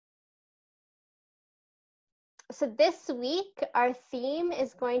So this week, our theme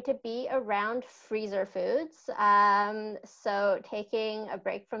is going to be around freezer foods. So taking a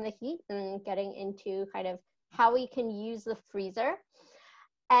break from the heat and getting into kind of how we can use the freezer.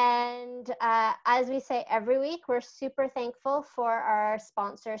 And as we say every week, we're super thankful for our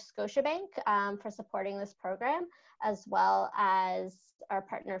sponsor, Scotiabank, for supporting this program, as well as our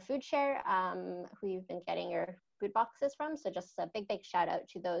partner, FoodShare, who you've been getting your food boxes from. So just a big, big shout out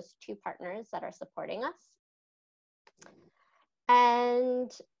to those two partners that are supporting us.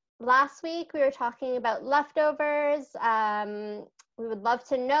 And last week we were talking about leftovers. We would love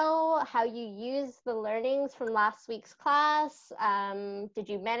to know how you use the learnings from last week's class. Did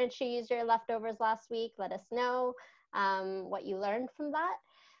you manage to use your leftovers last week? Let us know what you learned from that.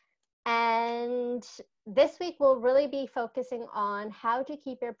 And this week we'll really be focusing on how to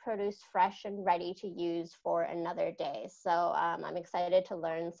keep your produce fresh and ready to use for another day. So I'm excited to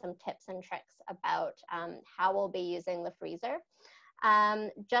learn some tips and tricks about how we'll be using the freezer.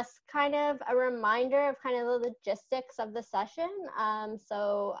 Just kind of a reminder of kind of the logistics of the session.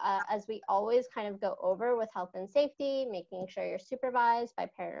 As we always kind of go over with health and safety, making sure you're supervised by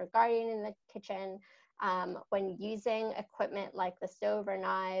parent or guardian in the kitchen. When using equipment like the stove or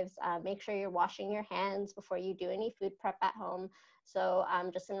knives, make sure you're washing your hands before you do any food prep at home. So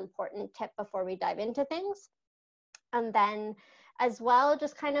just an important tip before we dive into things. And then as well,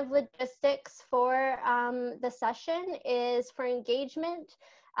 just kind of logistics for the session is for engagement.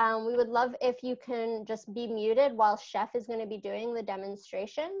 We would love if you can just be muted while Chef is going to be doing the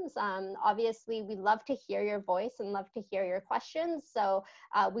demonstrations. Obviously, we love to hear your voice and love to hear your questions. So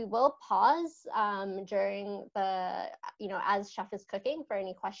we will pause during the, as Chef is cooking for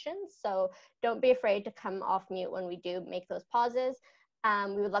any questions. So don't be afraid to come off mute when we do make those pauses.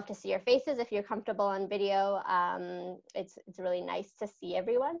 We would love to see your faces if you're comfortable on video. It's really nice to see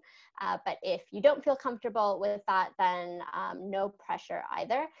everyone. But if you don't feel comfortable with that, then no pressure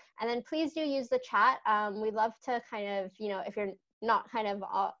either. And then please do use the chat. We love to kind of, if you're not kind of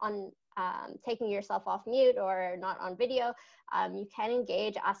on taking yourself off mute or not on video, you can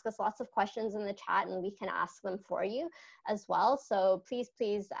engage, ask us lots of questions in the chat and we can ask them for you as well. So please,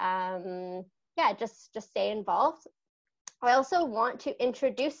 just stay involved. I also want to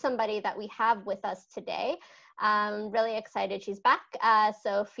introduce somebody that we have with us today. Really excited she's back.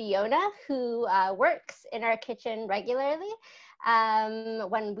 So Fiona, who works in our kitchen regularly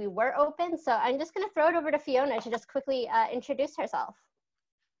when we were open. So I'm just going to throw it over to Fiona to just quickly introduce herself.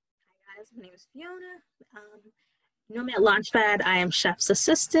 Hi guys, my name is Fiona. You know me at Launchpad. I am chef's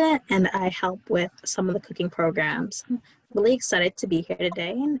assistant and I help with some of the cooking programs. I'm really excited to be here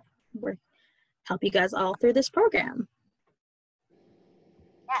today and help you guys all through this program.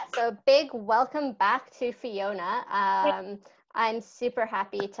 Yeah, so big welcome back to Fiona. I'm super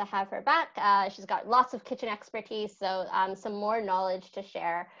happy to have her back. She's got lots of kitchen expertise, so some more knowledge to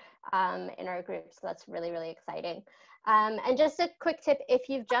share in our group. So that's really, really exciting. And just a quick tip, if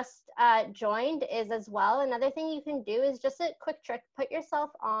you've just joined, is as well, another thing you can do is just a quick trick, put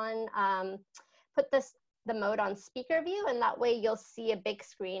yourself on, put the mode on speaker view, and that way you'll see a big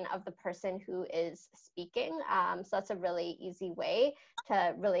screen of the person who is speaking. So that's a really easy way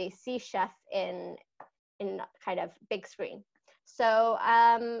to really see Chef in kind of big screen. So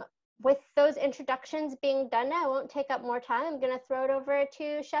with those introductions being done now, I won't take up more time. I'm going to throw it over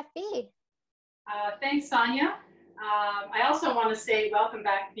to Chef B. Thanks, Sonia. I also want to say welcome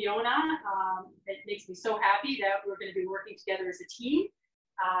back, Fiona. It makes me so happy that we're going to be working together as a team.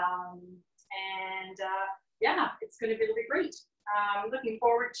 Yeah, it's going to be really great. Looking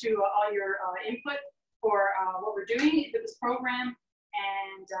forward to all your input for what we're doing with this program.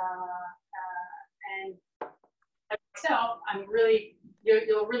 And myself,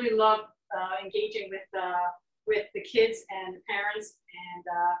 you'll really love engaging with the kids and the parents, and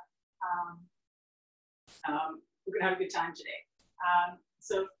we're going to have a good time today.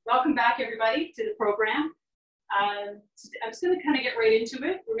 So welcome back, everybody, to the program. I'm just going to kind of get right into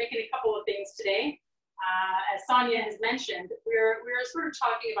it. We're making a couple of things today. As Sonia has mentioned, we're sort of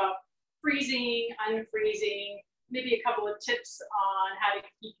talking about freezing, unfreezing, maybe a couple of tips on how to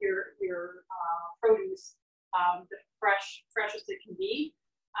keep your produce the freshest it can be.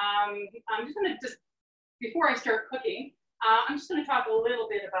 I'm just going to before I start cooking, I'm just going to talk a little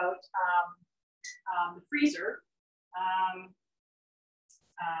bit about the freezer.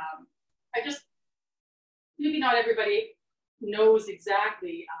 Maybe not everybody knows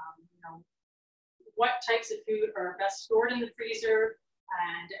exactly, what types of food are best stored in the freezer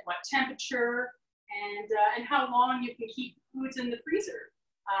and at what temperature, and how long you can keep foods in the freezer.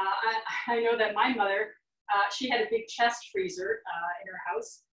 I know that my mother, she had a big chest freezer in her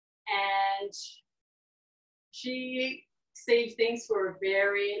house, and she saves things for a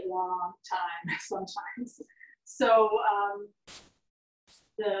very long time sometimes. So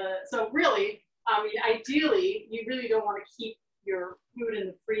so really, I mean, ideally, you really don't want to keep your food in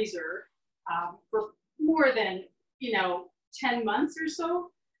the freezer for more than 10 months or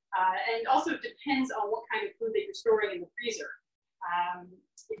so. And also it depends on what kind of food that you're storing in the freezer.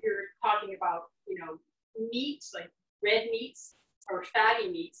 If you're talking about meats like red meats or fatty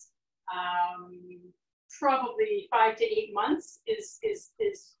meats, probably 5 to 8 months is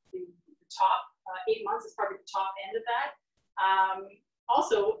the top. 8 months is probably the top end of that.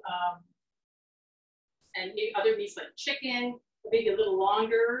 Also, and maybe other meats like chicken, maybe a little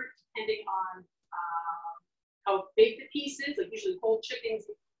longer, depending on how big the piece is. Like usually whole chickens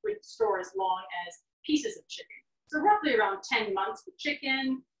would store as long as pieces of chicken. So roughly around 10 months for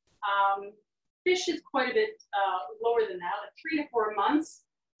chicken. Fish is quite a bit lower than that, like 3 to 4 months.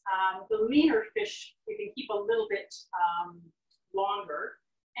 The leaner fish you can keep a little bit longer.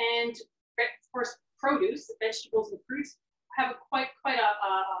 And of course, produce, vegetables and fruits have quite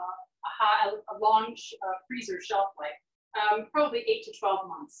a long freezer shelf life, probably 8 to 12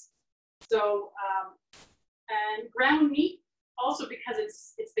 months. So, and ground meat, also because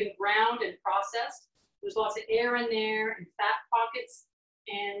it's been ground and processed, there's lots of air in there and fat pockets,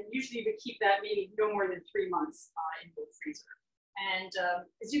 and usually you would keep that maybe no more than 3 months in the freezer. And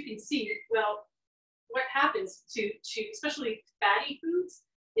as you can see, well, what happens to especially fatty foods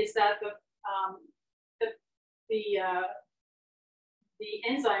is that the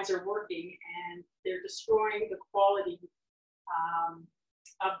enzymes are working and they're destroying the quality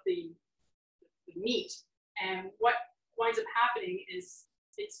of the meat. And what winds up happening is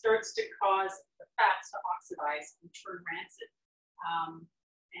it starts to cause the fats to oxidize and turn rancid.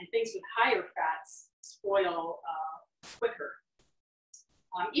 And things with higher fats spoil quicker.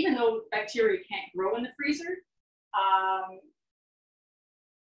 Even though bacteria can't grow in the freezer,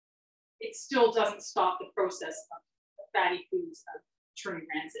 it still doesn't stop the process of fatty foods turning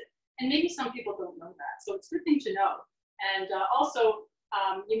rancid. And maybe some people don't know that, so it's a good thing to know. And also,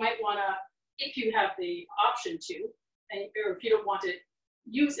 you might want to, if you have the option to, or if you don't want to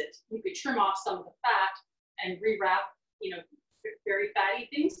use it, you could trim off some of the fat and rewrap, very fatty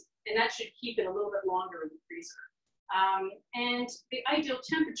things, and that should keep it a little bit longer in the freezer. And the ideal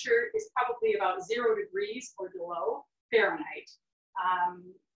temperature is probably about 0 degrees or below Fahrenheit.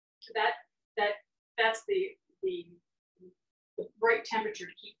 That's the right temperature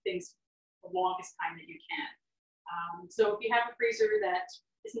to keep things the longest time that you can. So if you have a freezer that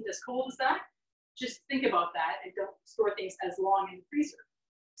isn't as cold as that, just think about that and don't store things as long in the freezer.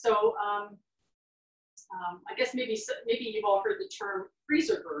 So I guess maybe you've all heard the term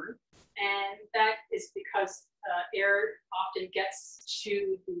freezer burn, and that is because air often gets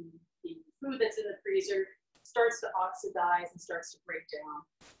to the food that's in the freezer, starts to oxidize and starts to break down.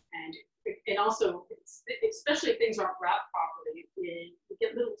 And also, especially if things aren't wrapped properly, you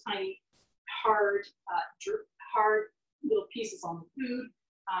get little tiny hard little pieces on the food,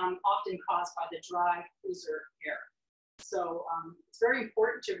 often caused by the dry freezer air. So it's very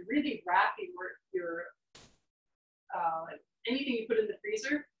important to really wrap your anything you put in the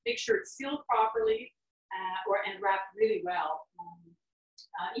freezer, make sure it's sealed properly and wrapped really well.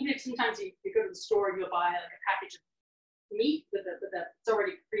 Even if sometimes you go to the store and you'll buy like a package of meat that's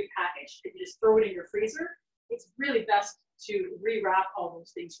already pre-packaged and you just throw it in your freezer, it's really best to rewrap all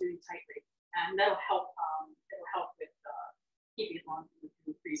those things really tightly, and that'll help with keeping it long in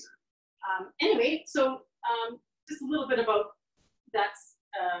the freezer. Anyway, so just a little bit about that's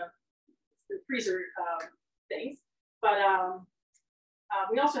the freezer things, but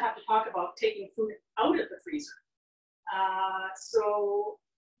we also have to talk about taking food out of the freezer. So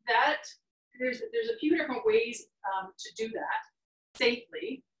that there's a few different ways to do that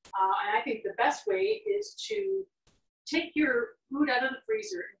safely, and I think the best way is to take your food out of the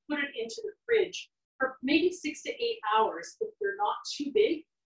freezer and put it into the fridge for maybe 6 to 8 hours if they're not too big,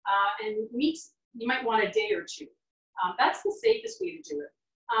 and meats you might want a day or two. That's the safest way to do it.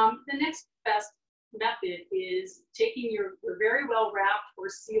 The next best method is taking your very well wrapped or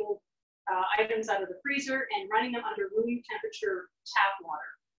sealed items out of the freezer and running them under room temperature tap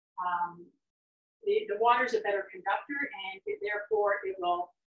water. The water is a better conductor, and therefore it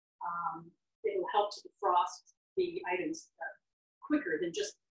will help to defrost the items quicker than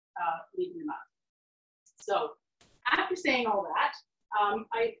just leaving them out. So after saying all that,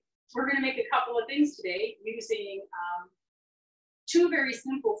 we're going to make a couple of things today using 2 very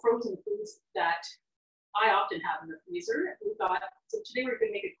simple frozen foods that I often have in the freezer. So today we're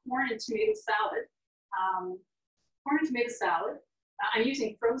going to make a corn and tomato salad. Corn and tomato salad. I'm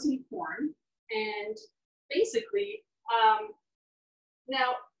using frozen corn, and basically,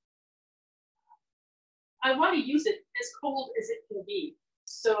 now I want to use it as cold as it can be.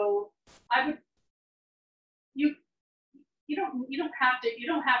 So I would, you don't have to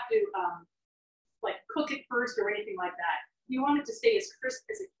like cook it first or anything like that. You want it to stay as crisp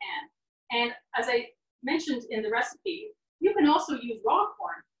as it can. And as I mentioned in the recipe, you can also use raw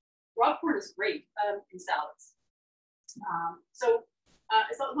corn. Raw corn is great in salads. So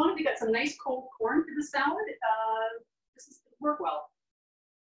as long as you got some nice cold corn for the salad, this is going to work well.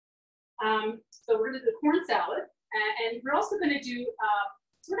 So we're going to do the corn salad, and we're also going to do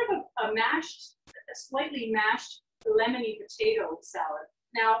sort of a slightly mashed lemony potato salad.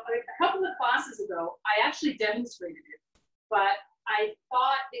 Now, a couple of classes ago, I actually demonstrated it, but I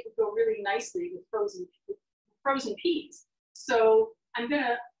thought it would go really nicely with frozen peas. So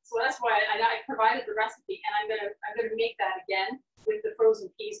so that's why I provided the recipe, and I'm gonna make that again with the frozen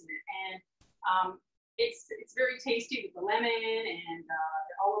peas in it. And it's very tasty with the lemon and the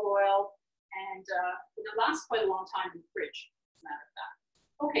olive oil, and it lasts quite a long time in the fridge, as a matter of fact.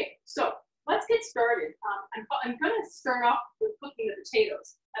 Okay, so let's get started. I'm going to start off with cooking the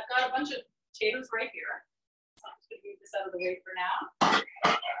potatoes. I've got a bunch of potatoes right here. So I'm just going to move this out of the way for now.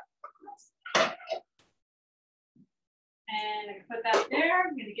 And I'm going to put that there.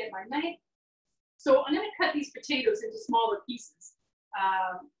 I'm going to get my knife. So I'm going to cut these potatoes into smaller pieces.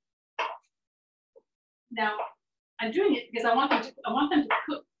 Now, I'm doing it because I want them to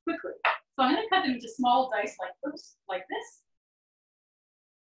cook quickly. So I'm going to cut them into small dice like this.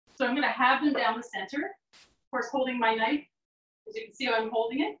 So I'm going to have them down the center, of course, holding my knife. As you can see how I'm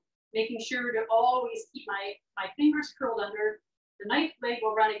holding it, making sure to always keep my fingers curled under. The knife blade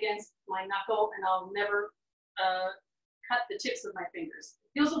will run against my knuckle, and I'll never cut the tips of my fingers.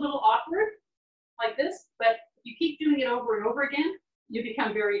 It feels a little awkward like this, but if you keep doing it over and over again, you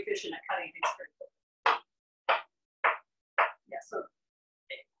become very efficient at cutting things very quickly. Yeah, so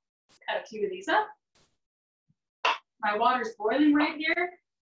okay. Cut a few of these up. My water's boiling right here.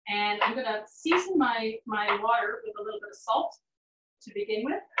 And I'm going to season my water with a little bit of salt to begin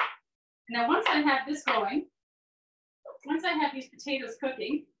with. And now once I have this going, once I have these potatoes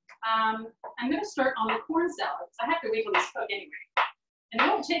cooking, I'm going to start on the corn salad. So I have to wait till this cook anyway. And it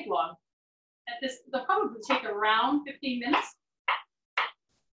won't take long. They'll probably take around 15 minutes. I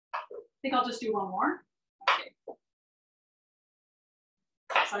think I'll just do one more. Okay.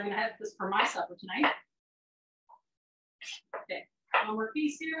 So I'm going to have this for my supper tonight. Okay. One more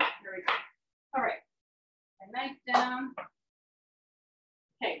piece here. There we go. All right. My knife down.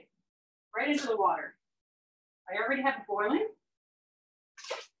 Okay. Right into the water. I already have it boiling.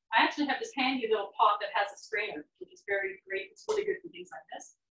 I actually have this handy little pot that has a strainer, which is very great. It's really good for things like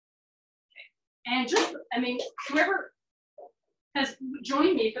this. Okay. And just, I mean, whoever has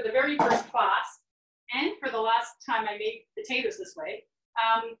joined me for the very first class and for the last time I made potatoes this way,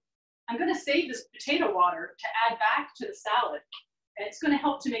 I'm going to save this potato water to add back to the salad. And it's going to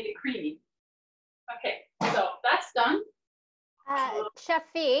help to make it creamy. Okay, so that's done. Chef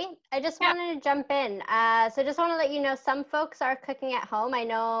Fee, I just wanted to jump in. So just want to let you know, some folks are cooking at home. I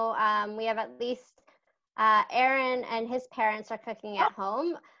know we have at least Aaron and his parents are cooking at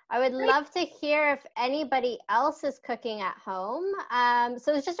home. I would love to hear if anybody else is cooking at home.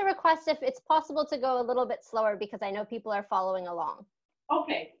 So it's just a request if it's possible to go a little bit slower, because I know people are following along.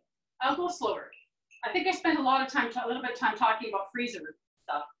 Okay, I'll go slower. I think I spent a little bit of time talking about freezer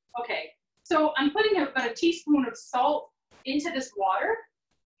stuff. Okay, so I'm putting about a teaspoon of salt into this water.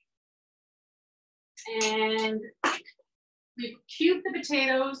 And we've cubed the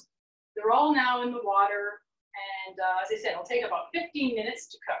potatoes. They're all now in the water. And as I said, it'll take about 15 minutes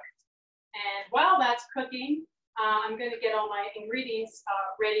to cook. And while that's cooking, I'm going to get all my ingredients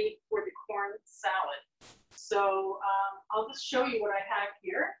ready for the corn salad. So I'll just show you what I have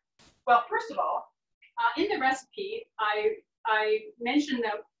here. Well, first of all, in the recipe, I mentioned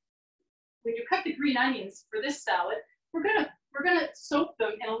that when you cut the green onions for this salad, we're gonna soak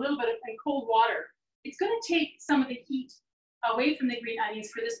them in a little bit of cold water. It's gonna take some of the heat away from the green onions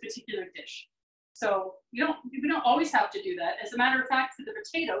for this particular dish. So we don't always have to do that. As a matter of fact, for the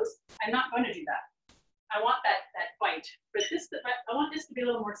potatoes, I'm not going to do that. I want that bite, but I want this to be a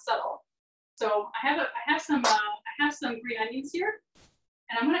little more subtle. So I have some green onions here,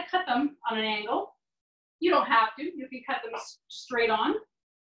 and I'm going to cut them on an angle. You don't have to. You can cut them straight on,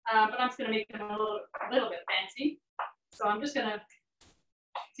 but I'm just going to make them a little bit fancy. So I'm just going to,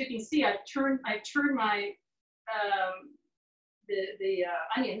 as you can see, I've turned my the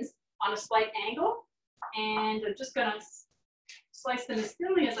onions on a slight angle, and I'm just going to slice them as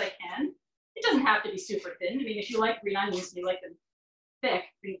thinly as I can. It doesn't have to be super thin. I mean, if you like green onions and you like them thick,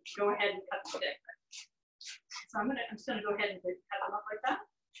 you can go ahead and cut them thick. So I'm just gonna go ahead and cut them up like that.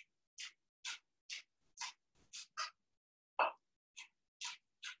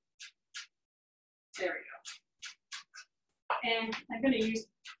 There we go. And I'm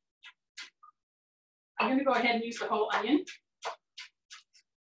gonna go ahead and use the whole onion.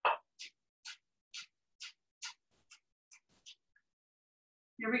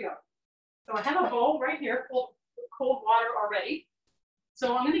 Here we go. So I have a bowl right here full of cold water already.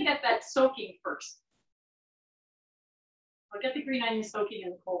 So I'm gonna get that soaking first. I'll get the green onion soaking in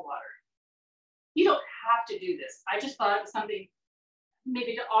the cold water. You don't have to do this. I just thought it was something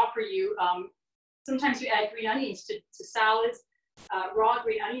maybe to offer you. Sometimes you add green onions to salads, raw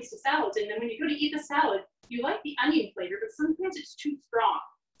green onions to salads, and then when you go to eat the salad, you like the onion flavor, but sometimes it's too strong.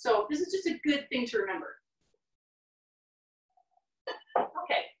 So this is just a good thing to remember.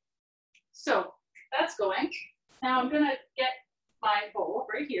 Okay, so that's going. Now I'm gonna get my bowl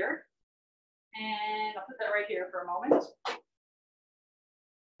right here, and I'll put that right here for a moment.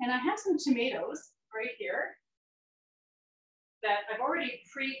 And I have some tomatoes right here that I've already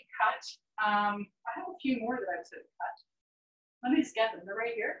pre-cut. I have a few more that I was going to cut. Let me just get them. They're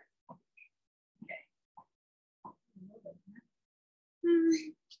right here. Okay.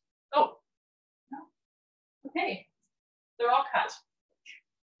 Oh, no. Okay. They're all cut.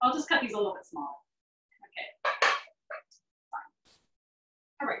 I'll just cut these a little bit smaller. Okay. Fine.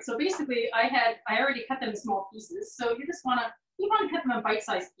 All right. So basically, I already cut them in small pieces. So you want to cut them in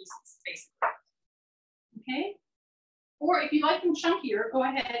bite-sized pieces, basically. Okay. Or if you like them chunkier, go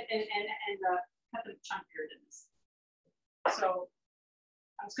ahead and cut them chunkier than this. So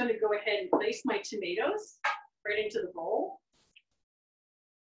I'm just going to go ahead and place my tomatoes right into the bowl.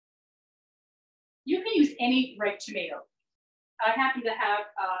 You can use any ripe tomato. I happen to have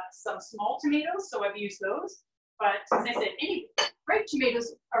some small tomatoes, so I've used those. But as I said, any ripe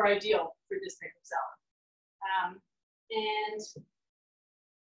tomatoes are ideal for this type of salad. And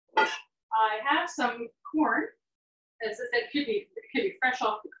I have some corn. As I said, it could be fresh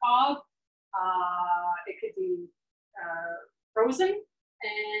off the cob. It could be frozen,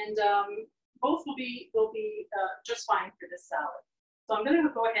 and both will be just fine for this salad. So I'm going to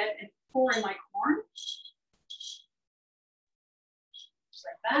go ahead and pour in my corn, just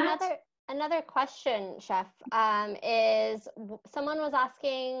like that. Another question, Chef, is someone was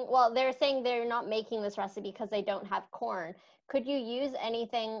asking, well, they're saying they're not making this recipe because they don't have corn. Could you use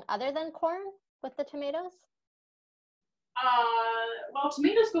anything other than corn with the tomatoes? Well,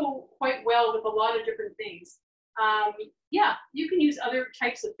 tomatoes go quite well with a lot of different things. Yeah, you can use other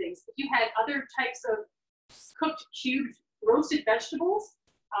types of things. If you had other types of cooked, cubed, roasted vegetables,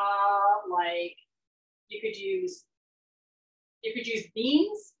 like you could use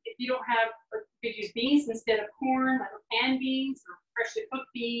beans. If you don't have, you could use beans instead of corn, like canned beans or freshly cooked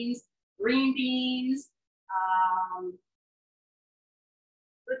beans, green beans.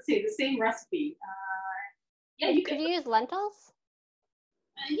 Let's see, the same recipe. Yeah, you could you use lentils?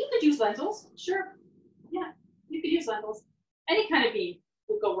 You could use lentils, sure. Yeah, you could use lentils. Any kind of bean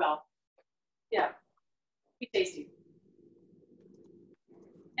would go well. Yeah, be tasty.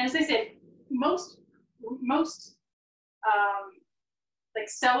 And as I said, most like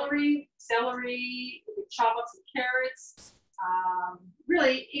celery, we chop up some carrots.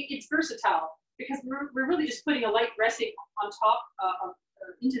 Really, it's versatile because we're really just putting a light dressing on top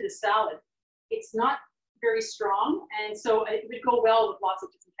into the salad. It's not very strong, and so it would go well with lots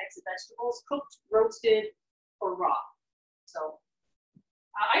of different types of vegetables, cooked, roasted, or raw. So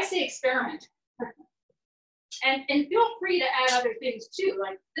I say experiment, and feel free to add other things too.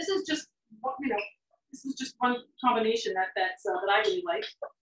 Like this is just one combination that I really like.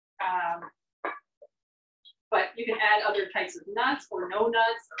 But you can add other types of nuts or no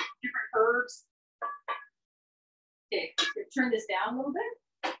nuts or different herbs. Okay, turn this down a little bit.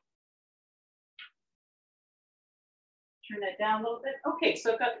 Turn that down a little bit. Okay,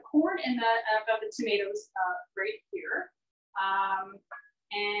 so I've got the corn and I've got the tomatoes right here.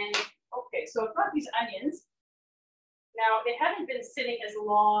 And okay, so I've got these onions. Now they haven't been sitting as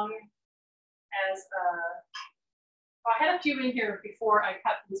long as well, I had a few in here before I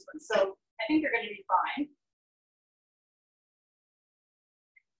cut this one, so I think they're going to be fine.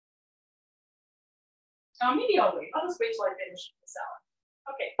 Maybe I'll wait. I'll just wait till I finish the salad.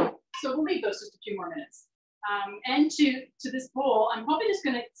 Okay, so we'll leave those just a few more minutes. And to this bowl, I'm probably just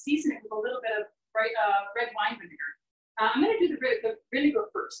going to season it with a little bit of red wine vinegar. I'm going to do the vinegar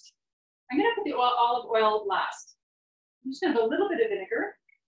first. I'm going to put the olive oil last. I'm just going to put a little bit of vinegar.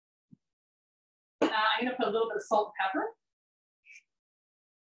 I'm going to put a little bit of salt and pepper.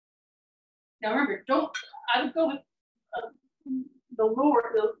 Now remember, I would go with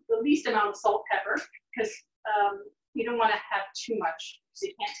the least amount of salt and pepper because you don't want to have too much because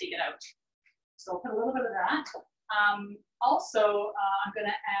you can't take it out. So I'll put a little bit of that. Also, I'm going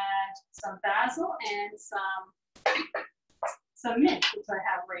to add some basil and some mint, which I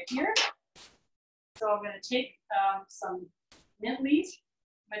have right here. So I'm going to take some mint leaves.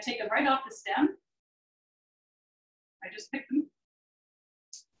 I'm going to take them right off the stem. I just picked them.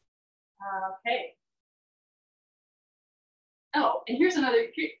 Okay. Oh, and here's another,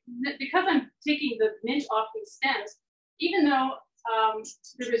 because I'm taking the mint off these stems, even though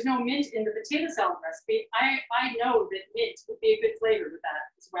there was no mint in the potato salad recipe, I know that mint would be a good flavor with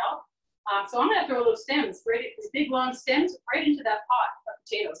that as well. So I'm gonna throw those stems, right, these big long stems, right into that pot of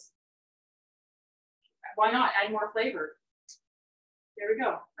potatoes. Why not? Add more flavor. There we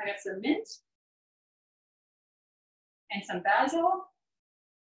go. I got some mint and some basil.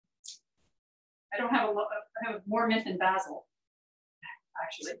 I have more mint than basil,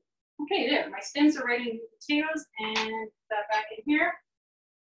 actually. Okay, there. My stems are right in the potatoes, and that back in here.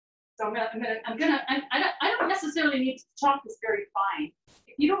 So I don't necessarily need to chop this very fine.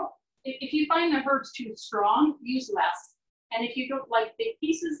 If you find the herbs too strong, use less. And if you don't like big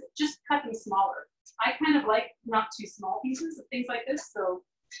pieces, just cut them smaller. I kind of like not too small pieces of things like this. So,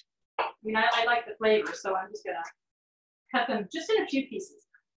 I mean, I like the flavor, so I'm just gonna cut them just in a few pieces.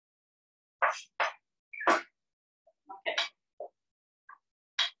 Okay.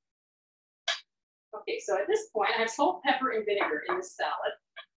 Okay, so at this point, I have salt, pepper, and vinegar in this salad.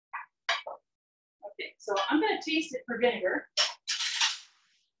 Okay, so I'm going to taste it for vinegar.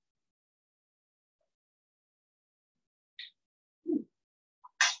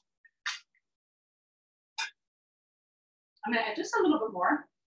 I'm going to add just a little bit more.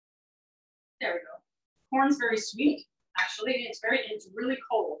 There we go. Corn's very sweet, actually. It's really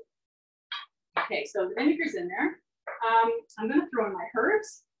cold. Okay, so the vinegar's in there. I'm going to throw in my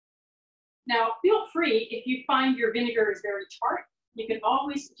herbs. Now, feel free, if you find your vinegar is very tart, you can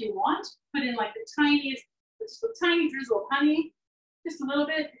always, if you want, put in like just a tiny drizzle of honey, just a little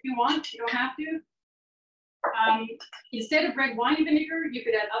bit if you want. You don't have to. Instead of red wine vinegar, you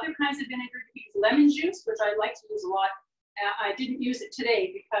could add other kinds of vinegar. You could use lemon juice, which I like to use a lot. I didn't use it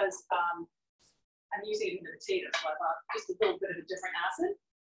today because I'm using it in the potatoes, so I thought just a little bit of a different acid.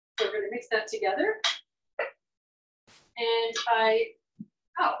 So we're going to mix that together. And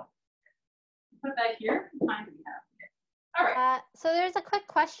put that here. What time do we have? Okay. All right. So there's a quick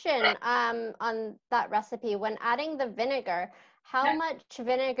question on that recipe. When adding the vinegar, how much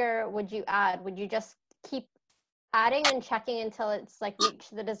vinegar would you add? Would you just keep adding and checking until it's like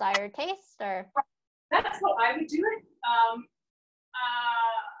reached the desired taste, or? That's how I would do it.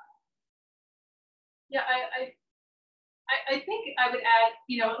 Yeah, I think I would add,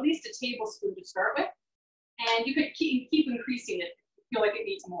 at least a tablespoon to start with, and you could keep increasing it if you feel like it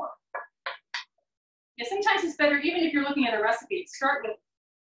needs more. Yeah, sometimes it's better, even if you're looking at a recipe, start with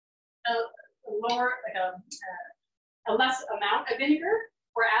a less amount of vinegar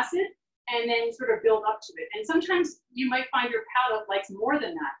or acid, and then sort of build up to it. And sometimes you might find your palate likes more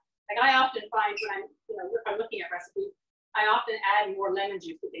than that. Like I often find when if I'm looking at recipes, I often add more lemon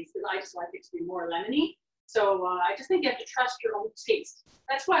juice to things because I just like it to be more lemony. So I just think you have to trust your own taste.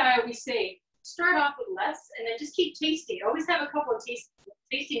 That's why I always say, start off with less and then just keep tasting. Always have a couple of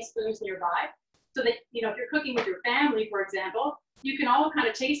tasting spoons nearby so that, if you're cooking with your family, for example, you can all kind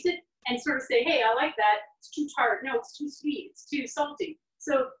of taste it and sort of say, hey, I like that. It's too tart. No, it's too sweet. It's too salty.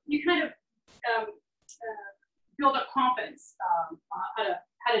 So you kind of build up confidence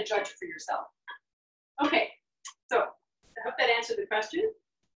how to judge for yourself. Okay, so I hope that answered the question.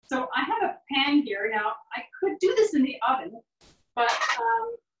 So I have a pan here. Now, I could do this in the oven, but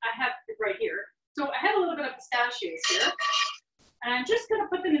I have it right here. So I have a little bit of pistachios here, and I'm just going to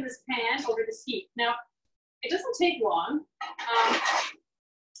put them in this pan over this heat. Now, it doesn't take long.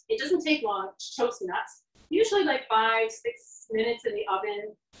 It doesn't take long to toast nuts. Usually like 5-6 minutes in the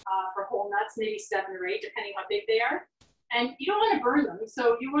oven for whole nuts, maybe 7 or 8, depending how big they are. And you don't want to burn them,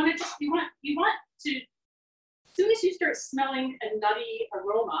 so you want to, as soon as you start smelling a nutty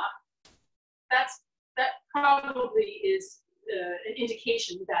aroma, that probably is an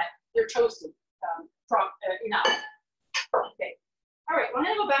indication that they're toasted enough. Okay. All right, well, I'm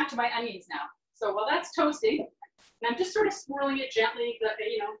going to go back to my onions now. So while that's toasting, and I'm just sort of swirling it gently,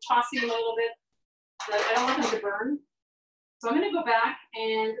 tossing them a little bit. I don't want them to burn. So I'm going to go back,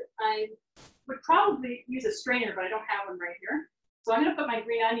 and I would probably use a strainer, but I don't have one right here. So I'm going to put my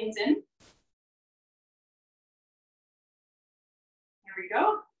green onions in. Here we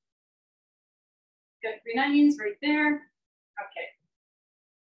go. Got green onions right there. Okay.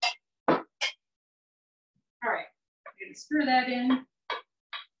 All right, I'm going to stir that in.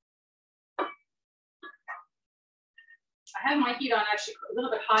 I have my heat on actually a little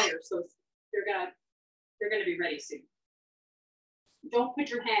bit higher, so they're gonna be ready soon. Don't put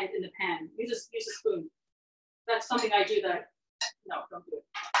your hand in the pan. Use a spoon. That's something I do that. No, don't do it.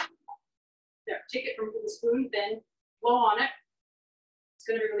 There, take it from the spoon, then blow on it. It's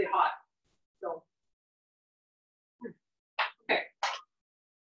gonna be really hot. So, okay.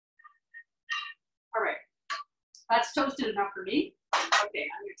 All right. That's toasted enough for me. Okay,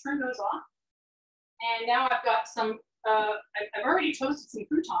 I'm gonna turn those off. And now I've got some, I've already toasted some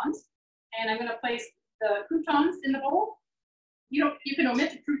croutons, and I'm gonna place the croutons in the bowl. You can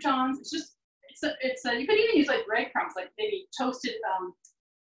omit the croutons. It's just, you could even use like breadcrumbs, like maybe toasted,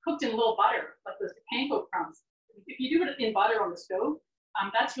 cooked in a little butter, like those panko crumbs. If you do it in butter on the stove,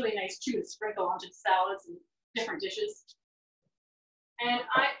 that's really nice too, to sprinkle onto salads and different dishes. And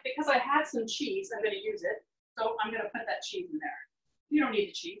because I had some cheese, I'm gonna use it. So I'm gonna put that cheese in there. You don't need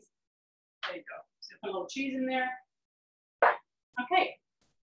the cheese. There you go. So put a little cheese in there. Okay.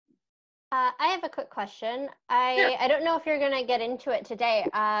 I have a quick question. Sure. I don't know if you're going to get into it today.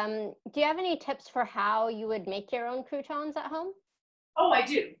 Do you have any tips for how you would make your own croutons at home? Oh, I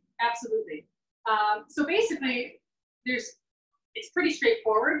do. Absolutely. So basically, it's pretty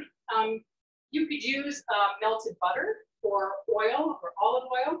straightforward. You could use melted butter or oil or olive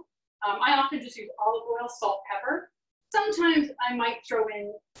oil. I often just use olive oil, salt, pepper. Sometimes I might throw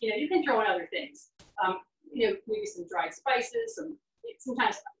in, you can throw in other things. Maybe some dried spices,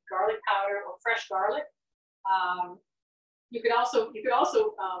 sometimes garlic powder or fresh garlic. You could also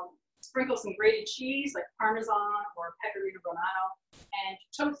sprinkle some grated cheese like Parmesan or Pecorino Romano and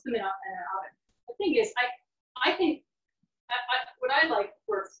toast them in an oven. The thing is, I think what I like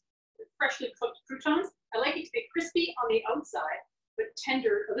for freshly cooked croutons, I like it to be crispy on the outside, but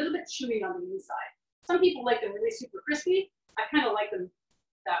tender, a little bit chewy on the inside. Some people like them really super crispy. I kind of like them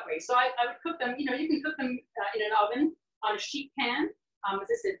that way. So I would cook them, you can cook them in an oven on a sheet pan. As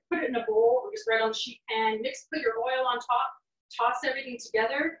I said, put it in a bowl or just right on the sheet pan, put your oil on top, toss everything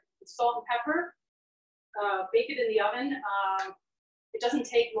together with salt and pepper, bake it in the oven. It doesn't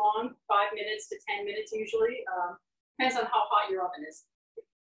take long, 5 minutes to 10 minutes usually. Depends on how hot your oven is.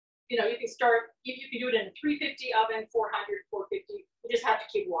 You can do it in a 350 oven, 400, 450. You just have to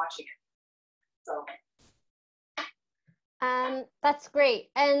keep watching it. So. That's great.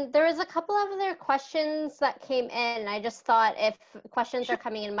 And there was a couple of other questions that came in. I just thought if questions are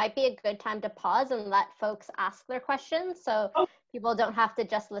coming in, it might be a good time to pause and let folks ask their questions so people don't have to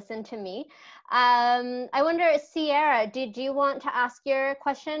just listen to me. I wonder, Sierra, did you want to ask your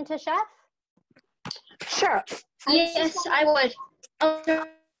question to Chef? Sure. Yes, I would.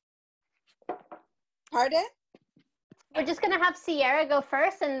 Pardon? We're just going to have Sierra go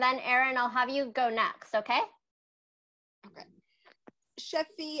first, and then Erin, I'll have you go next, okay? Okay.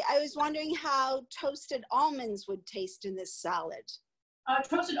 Chefy, I was wondering how toasted almonds would taste in this salad.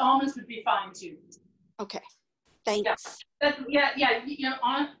 Toasted almonds would be fine too. Okay, thanks. Yeah.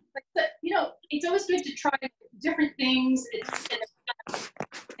 It's always good to try different things. So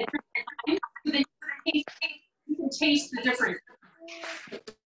that you can taste the difference.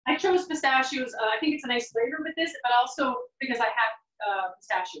 I chose pistachios. I think it's a nice flavor with this, but also because I have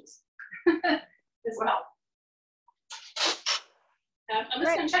pistachios as well. I'm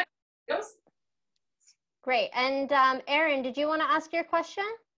just going to check how it goes. Great. And Erin, did you want to ask your question?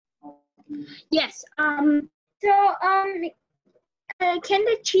 Yes. Can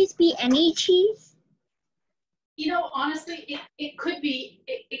the cheese be any cheese? Honestly, it could be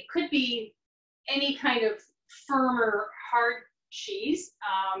any kind of firmer, hard cheese.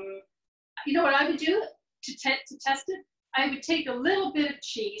 What I would do to test it? I would take a little bit of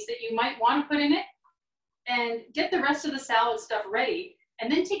cheese that you might want to put in it and get the rest of the salad stuff ready,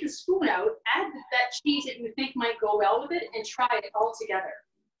 and then take a spoon out, add that cheese that you think might go well with it, and try it all together.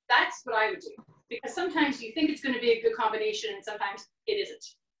 That's what I would do, because sometimes you think it's going to be a good combination, and sometimes it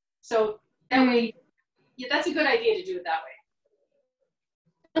isn't. So that way, that's a good idea to do it that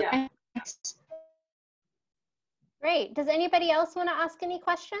way. Yeah. Great. Does anybody else want to ask any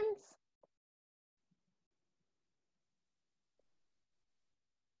questions?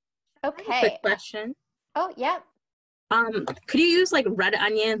 Okay. Quick question. Oh, yeah. Could you use like red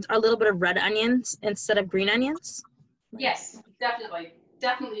onions, or a little bit of red onions instead of green onions? Yes, definitely.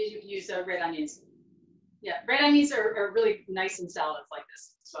 Definitely you can use red onions. Yeah, red onions are really nice in salads like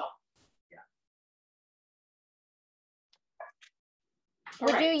this as well.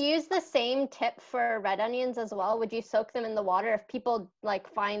 Yeah. Would you use the same tip for red onions as well? Would you soak them in the water if people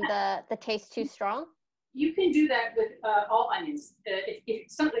find the taste too strong? You can do that with all onions.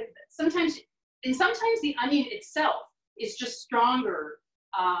 Sometimes the onion itself is just stronger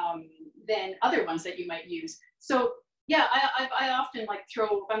than other ones that you might use. So Yeah, I often like throw,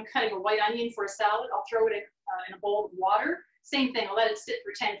 if I'm cutting a white onion for a salad, I'll throw it in a bowl of water. Same thing, I'll let it sit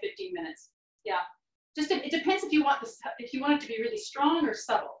for 10, 15 minutes. Yeah, just it depends if you want this, if you want it to be really strong or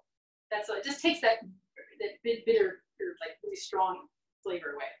subtle. That's it just takes that bitter or like really strong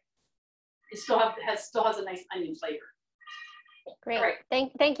flavor away. It still has a nice onion flavor. Great. Right.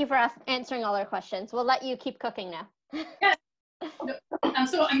 Thank you for answering all our questions. We'll let you keep cooking now. Yeah.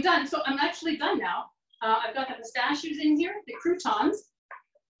 So I'm done. So I'm actually done now. I've got the pistachios in here, the croutons,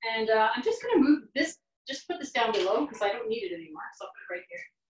 and I'm just going to move this, just put this down below because I don't need it anymore. So I'll put it right here.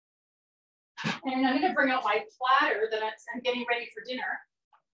 And I'm going to bring out my platter that I'm getting ready for dinner.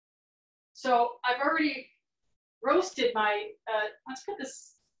 So I've already roasted my, let's put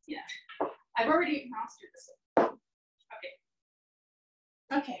this, yeah. I've already roasted this.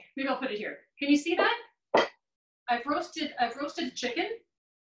 Okay, maybe I'll put it here. Can you see that? I've roasted chicken,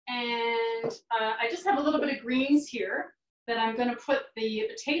 and I just have a little bit of greens here that I'm going to put the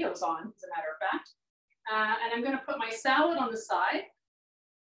potatoes on, as a matter of fact. And I'm going to put my salad on the side.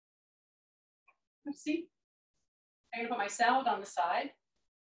 Let's see. I'm going to put my salad on the side.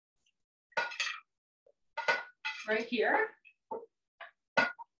 Right here.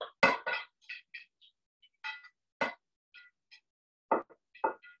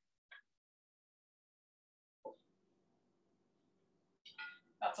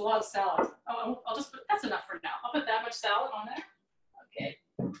 That's a lot of salad. Oh, I'll just put, that's enough for now. I'll put that much salad on there.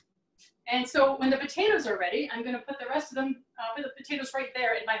 Okay. And so when the potatoes are ready, I'm going to put the rest of them, put the potatoes right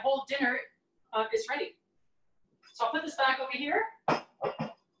there, and my whole dinner is ready. So I'll put this back over here. I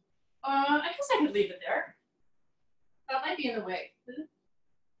guess I could leave it there. That might be in the way.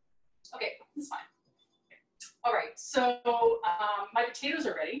 Okay, that's fine. All right, so my potatoes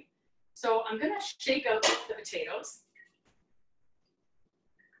are ready. So I'm going to shake out the potatoes.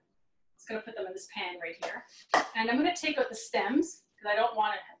 Just going to put them in this pan right here. And I'm going to take out the stems because I don't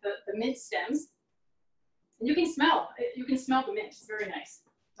want the mint stems. And you can smell the mint. It's very nice.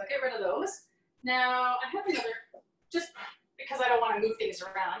 So I'll get rid of those. Now I have another, just because I don't want to move things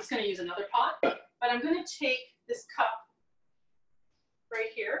around, I'm just going to use another pot. But I'm going to take this cup right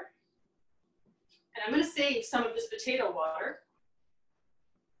here. And I'm going to save some of this potato water.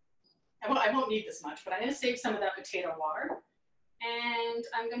 I won't need this much, but I'm going to save some of that potato water. And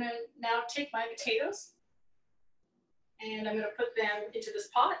I'm going to now take my potatoes and I'm going to put them into this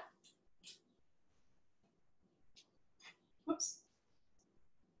pot. Whoops.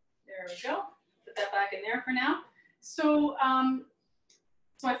 There we go. Put that back in there for now. So,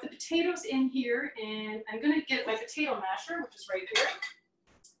 so I have the potatoes in here, and I'm going to get my potato masher, which is right here.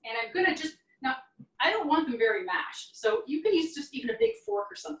 And I'm going to just, now, I don't want them very mashed. So you can use just even a big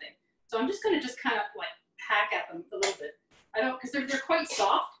fork or something. So I'm just going to just kind of like hack at them a little bit. I don't, because they're quite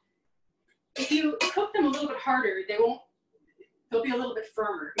soft. If you cook them a little bit harder, they'll be a little bit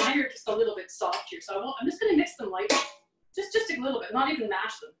firmer. Mine are just a little bit soft here. So I'm just going to mix them lightly, just a little bit, not even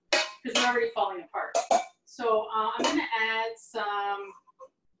mash them, because they're already falling apart. So I'm going to add some,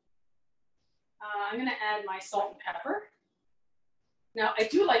 I'm going to add my salt and pepper. Now, I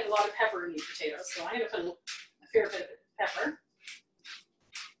do like a lot of pepper in these potatoes, so I'm going to put a fair bit of pepper.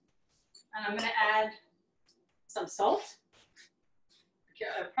 And I'm going to add some salt.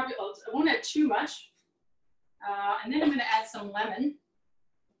 I won't add too much. And then I'm going to add some lemon.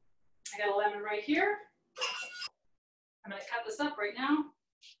 I got a lemon right here. I'm going to cut this up right now.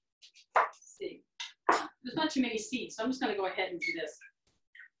 Let's see. There's not too many seeds, so I'm just going to go ahead and do this.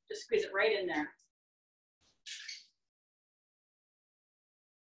 Just squeeze it right in there.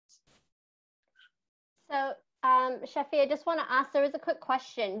 So, Sheffy, I just want to ask, there was a quick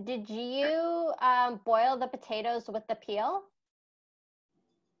question. Did you boil the potatoes with the peel?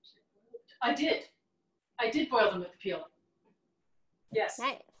 I did. I did boil them with the peel. Yes.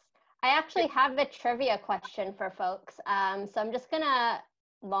 Nice. I actually have a trivia question for folks. So I'm just going to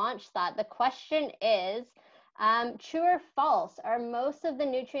launch that. The question is, true or false, are most of the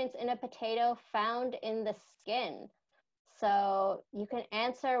nutrients in a potato found in the skin? So you can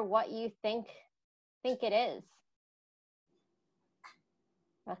answer what you think it is.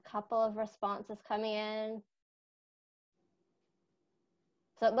 A couple of responses coming in.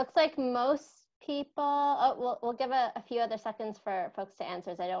 So it looks like most people, oh, we'll give a few other seconds for folks to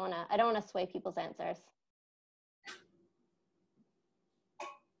answer. I don't want to sway people's answers.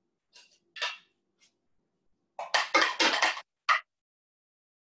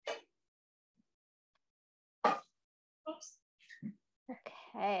 Oops.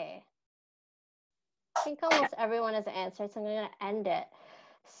 Okay. I think almost everyone has answered, so I'm going to end it.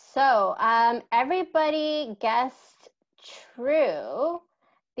 So everybody guessed true.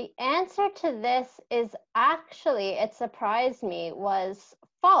 The answer answer to this is actually, it surprised me, was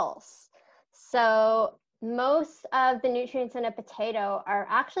false. So most of the nutrients in a potato are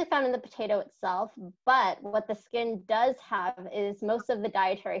actually found in the potato itself, but what the skin does have is most of the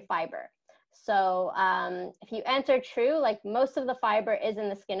dietary fiber. So if you answer true, like most of the fiber is in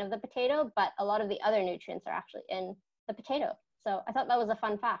the skin of the potato, but a lot of the other nutrients are actually in the potato. So I thought that was a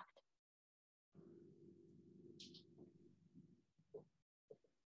fun fact.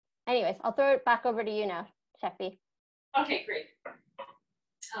 Anyways, I'll throw it back over to you now, Sheffy. Okay, great.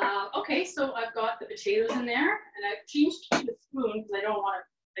 Okay, so I've got the potatoes in there, and I've changed to the spoon because I don't want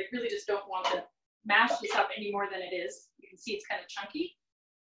to, I really just don't want to mash this up any more than it is. You can see it's kind of chunky.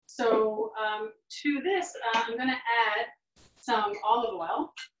 So to this, I'm going to add some olive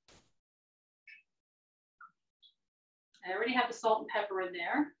oil. I already have the salt and pepper in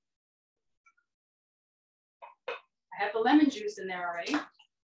there. I have the lemon juice in there already.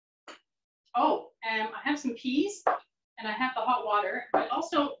 Oh, and I have some peas, and I have the hot water. But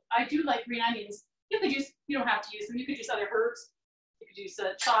also, I do like green onions. You could use, you don't have to use them. You could use other herbs. You could use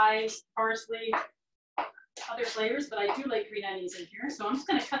chives, parsley, other flavors. But I do like green onions in here, so I'm just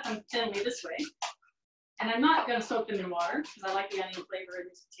going to cut them thinly this way. And I'm not going to soak them in water because I like the onion flavor in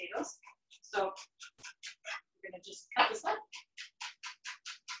these potatoes. So I'm going to just cut this up.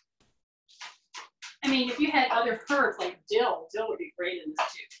 I mean, if you had other herbs like dill would be great in this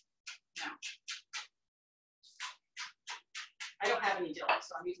too. No. I don't have any dill,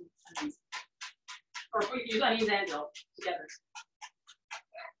 so I'm using onions. Or we use onions and dill together.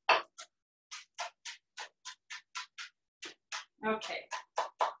 Okay.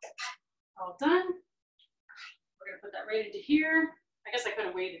 All done. We're gonna put that right into here. I guess I could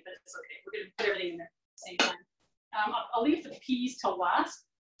have waited, but it's okay. We're gonna put everything in there at the same time. I'll leave the peas till last.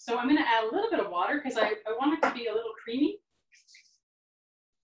 So I'm gonna add a little bit of water because I want it to be a little creamy.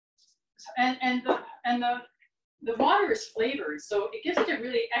 And the water is flavored, so it gives it a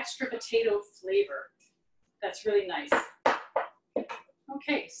really extra potato flavor. That's really nice.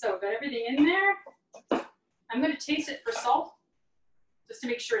 Okay, so got everything in there. I'm going to taste it for salt, just to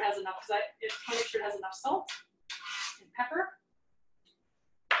make sure it has enough, because I want to make sure it has enough salt and pepper.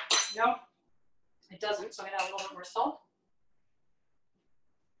 No, it doesn't, so I'm going to add a little bit more salt.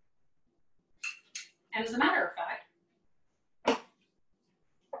 And as a matter of fact,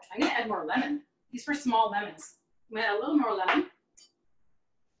 I'm going to add more lemon. These were small lemons. I'm going to add a little more lemon.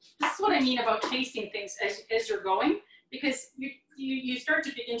 This is what I mean about tasting things as you're going, because you start to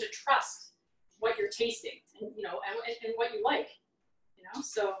begin to trust what you're tasting, and you know, and what you like, you know.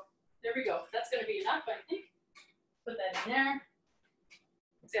 So there we go. That's going to be enough, I think. Put that in there.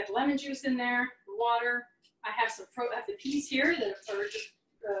 It's got the lemon juice in there, the water. I have I have the peas here that are just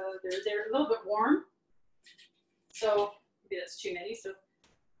they're a little bit warm. So maybe that's too many. So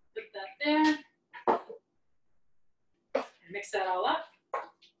put that there. And mix that all up.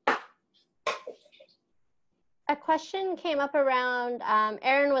 A question came up around,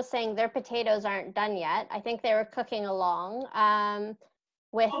 Erin was saying their potatoes aren't done yet. I think they were cooking along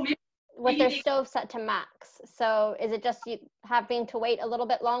with their stove set to max. So is it just you having to wait a little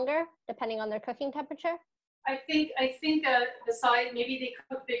bit longer depending on their cooking temperature? I think the side, maybe they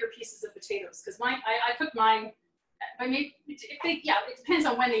cook bigger pieces of potatoes, because mine, I cook mine, but maybe it depends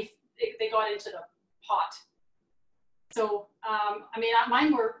on when they got into the pot. So I mean,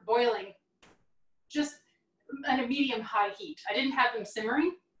 mine were boiling just at a medium-high heat. I didn't have them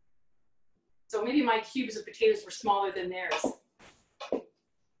simmering, so maybe my cubes of potatoes were smaller than theirs.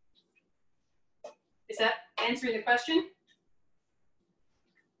 Is that answering the question?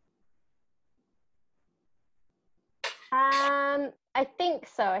 I think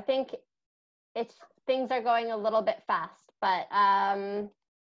so. I think things are going a little bit fast, but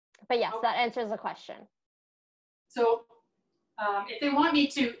yes, that answers the question. So if they want me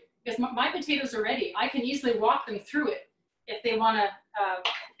to, because my potatoes are ready, I can easily walk them through it if they want to.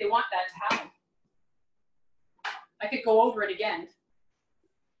 If they want that to happen, I could go over it again.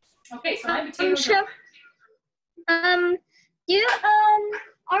 Okay, so my potatoes. Chef, our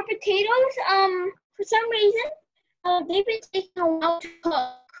potatoes for some reason they've been taking a while to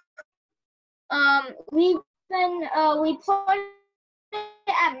cook. We put it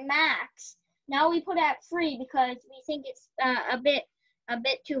at max. Now we put it at 3 because we think it's a bit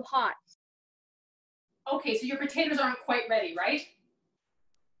too hot. Okay, so your potatoes aren't quite ready, right?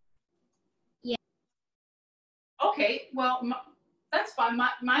 Yeah. Okay, well, that's fine.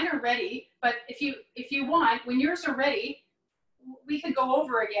 Mine are ready, but if you want, when yours are ready, we could go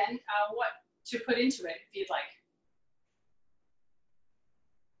over again what to put into it if you'd like.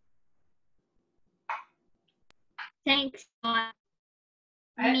 Thanks.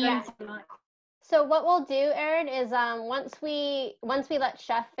 Yeah. So what we'll do, Erin, is once we let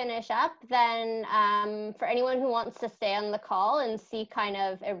Chef finish up, then for anyone who wants to stay on the call and see kind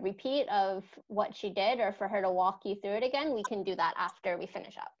of a repeat of what she did, or for her to walk you through it again, we can do that after we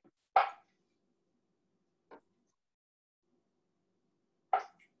finish up.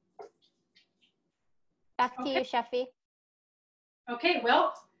 Back to you, Chefy. Okay,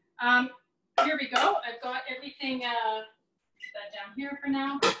 well, here we go. I've got everything put that down here for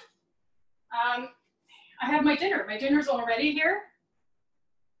now. I have my dinner. My dinner's all ready here.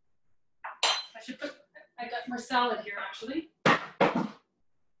 I got more salad here actually.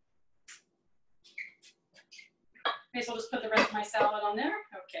 Okay, so I'll just put the rest of my salad on there.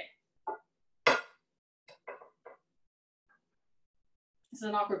 Okay. This is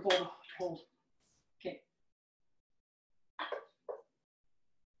an awkward bowl to hold. Okay.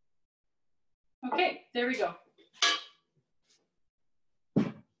 Okay, there we go.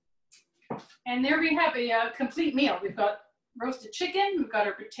 And there we have a complete meal. We've got roasted chicken, we've got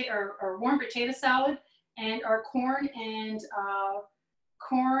our warm potato salad, and our corn and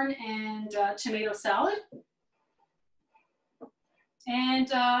tomato salad.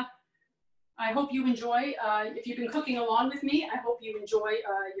 And I hope you enjoy, if you've been cooking along with me, I hope you enjoy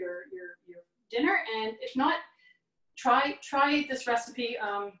your dinner. And if not, try this recipe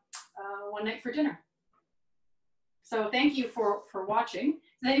one night for dinner. So thank you for watching.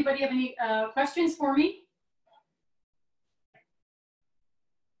 Does anybody have any questions for me?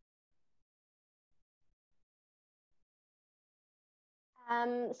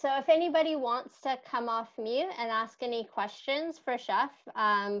 So if anybody wants to come off mute and ask any questions for Chef,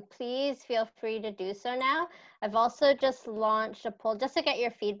 please feel free to do so now. I've also just launched a poll just to get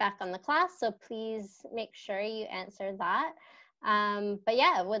your feedback on the class, so please make sure you answer that. But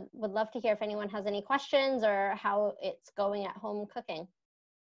yeah, would love to hear if anyone has any questions or how it's going at home cooking.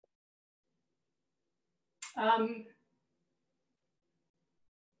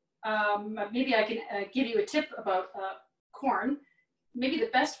 Maybe I can give you a tip about corn. Maybe the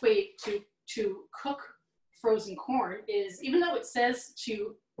best way to cook frozen corn is, even though it says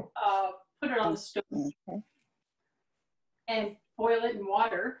to put it on the stove and boil it in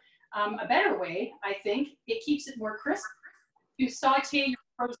water, a better way, I think, it keeps it more crisp, to saute your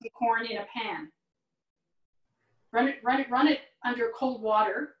frozen corn in a pan. Run it under cold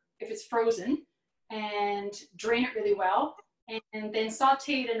water if it's frozen, and drain it really well, and then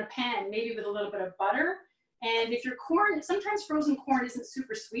saute it in a pan, maybe with a little bit of butter. And if your corn, sometimes frozen corn isn't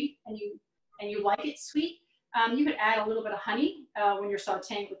super sweet, and you like it sweet, you could add a little bit of honey when you're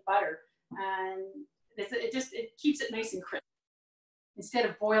sauteing with butter, and it keeps it nice and crisp instead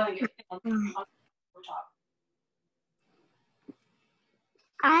of boiling it on top.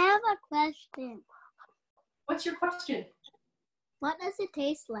 I have a question. What's your question? What does it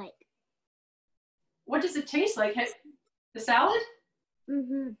taste like? What does it taste like? The salad?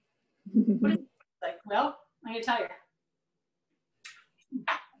 Mm-hmm. What does it taste like? Well, I'm gonna tell you.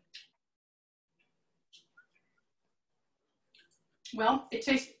 Well, it's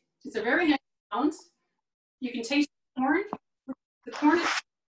a very nice balance. You can taste the corn. The corn,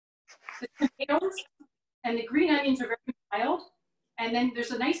 the tomatoes, and the green onions are very mild. And then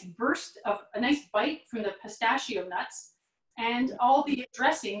there's a nice bite from the pistachio nuts. And all the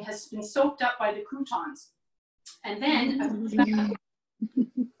dressing has been soaked up by the croutons. And then,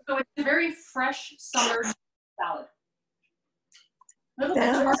 so it's a very fresh summer salad. A little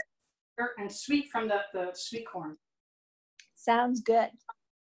bit tart and sweet from the sweet corn. Sounds good.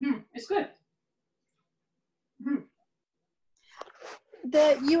 It's good.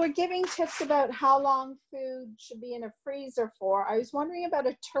 You were giving tips about how long food should be in a freezer for. I was wondering about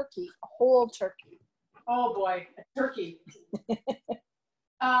a turkey, a whole turkey. Oh boy, a turkey. You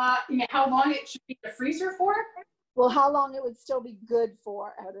mean how long it should be in the freezer for? Well, how long it would still be good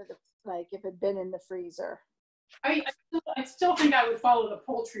for out of the, like if it had been in the freezer. I still think I would follow the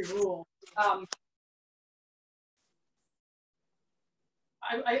poultry rule. I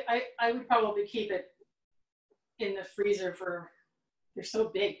would probably keep it in the freezer for, they're so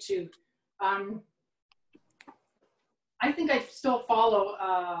big too. I think I'd still follow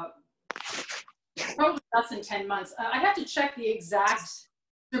probably less than 10 months. I'd have to check the exact,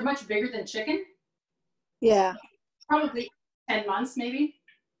 they're much bigger than chicken. Yeah. Probably 10 months maybe.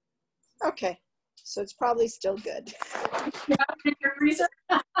 Okay, so it's probably still good. You have it in your freezer?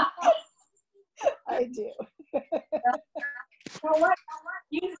 I do. Well, what?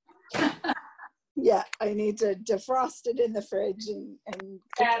 Yeah, I need to defrost it in the fridge and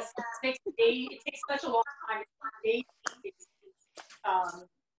Yes, it takes such a long time to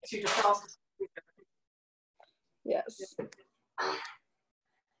defrost. yes.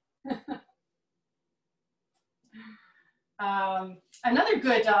 Another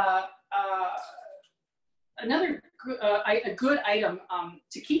good a good item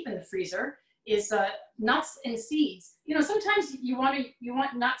to keep in the freezer is nuts and seeds. You know, sometimes you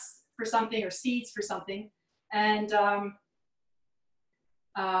want nuts for something or seeds for something, and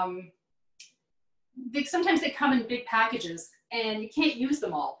sometimes they come in big packages and you can't use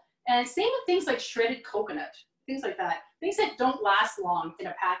them all. And same with things like shredded coconut, things like that, things that don't last long in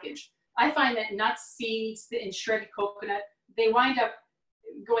a package. I find that nuts, seeds, and shredded coconut, they wind up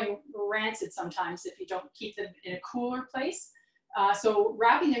going rancid sometimes if you don't keep them in a cooler place. So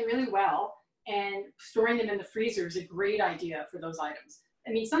wrapping them really well and storing them in the freezer is a great idea for those items.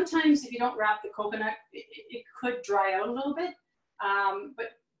 I mean, sometimes if you don't wrap the coconut, it could dry out a little bit,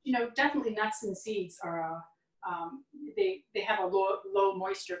 but you know, definitely nuts and seeds are, they have a low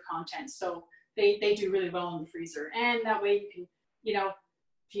moisture content, so they do really well in the freezer. And that way you can, you know,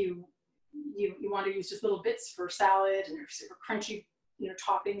 if you want to use just little bits for salad and super crunchy, you know,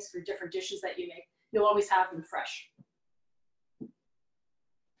 toppings for different dishes that you make, you'll always have them fresh.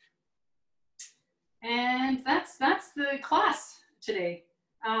 And that's the class today.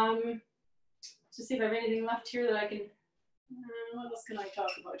 To see if I have anything left here that I can, what else can I talk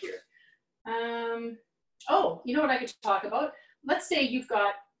about here? Oh, you know what I could talk about? Let's say you've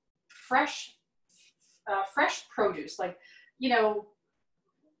got fresh produce, like, you know,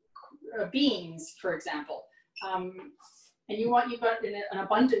 beans, for example. And you've got an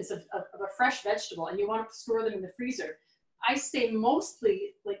abundance of a fresh vegetable and you want to store them in the freezer. I say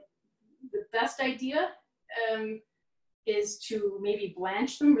mostly, like, the best idea is to maybe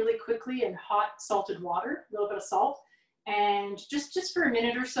blanch them really quickly in hot salted water, a little bit of salt, and just for a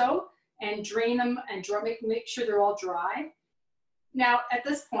minute or so, and drain them and make sure they're all dry. Now, at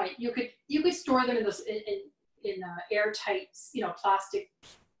this point, you could store them in airtight, you know, plastic,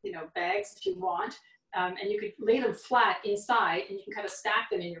 you know, bags if you want, and you could lay them flat inside, and you can kind of stack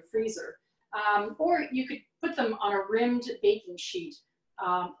them in your freezer, or you could put them on a rimmed baking sheet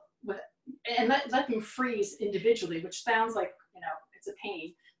and let them freeze individually, which sounds like, you know, it's a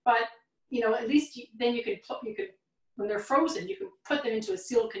pain, but you know, at least then you could when they're frozen, you can put them into a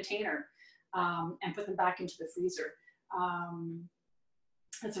sealed container and put them back into the freezer.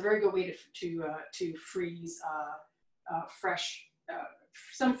 That's a very good way to freeze fresh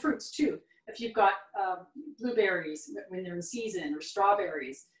some fruits too. If you've got blueberries when they're in season, or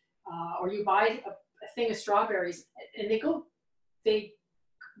strawberries, or you buy a thing of strawberries and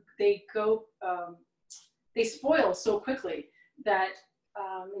they spoil so quickly that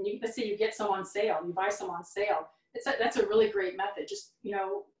and let's say you get some on sale, you buy some on sale. That's a really great method. Just, you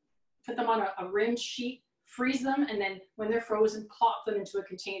know, put them on a rimmed sheet, freeze them, and then when they're frozen, plop them into a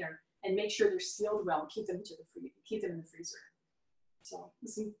container and make sure they're sealed well. Keep them in the freezer. So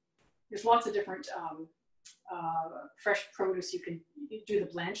there's lots of different fresh produce you can do the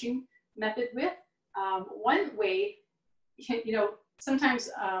blanching method with. One way, you know,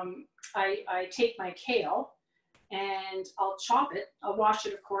 sometimes I take my kale and I'll chop it. I'll wash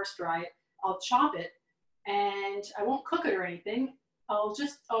it, of course, dry it. I'll chop it, and I won't cook it or anything. I'll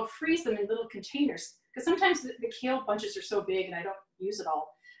freeze them in little containers, because sometimes the kale bunches are so big and I don't use it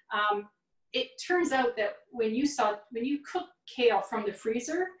all. It turns out that when you cook kale from the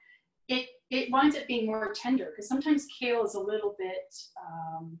freezer, it winds up being more tender, because sometimes kale is a little bit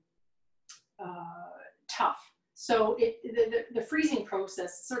tough. So the freezing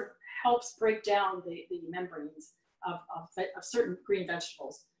process sort of helps break down the membranes of certain green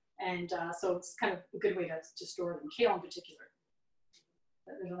vegetables. And so it's kind of a good way to store them, kale in particular.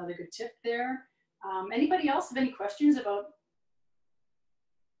 There's another good tip there. Anybody else have any questions about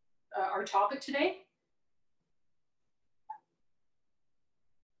our topic today?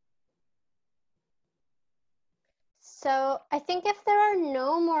 So I think if there are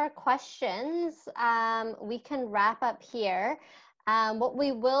no more questions, we can wrap up here. What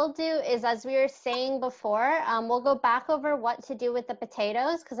we will do is, as we were saying before, we'll go back over what to do with the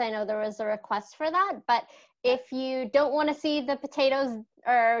potatoes, because I know there was a request for that. But if you don't want to see the potatoes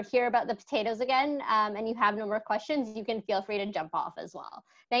or hear about the potatoes again, and you have no more questions, you can feel free to jump off as well.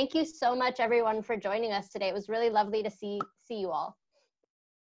 Thank you so much, everyone, for joining us today. It was really lovely to see you all.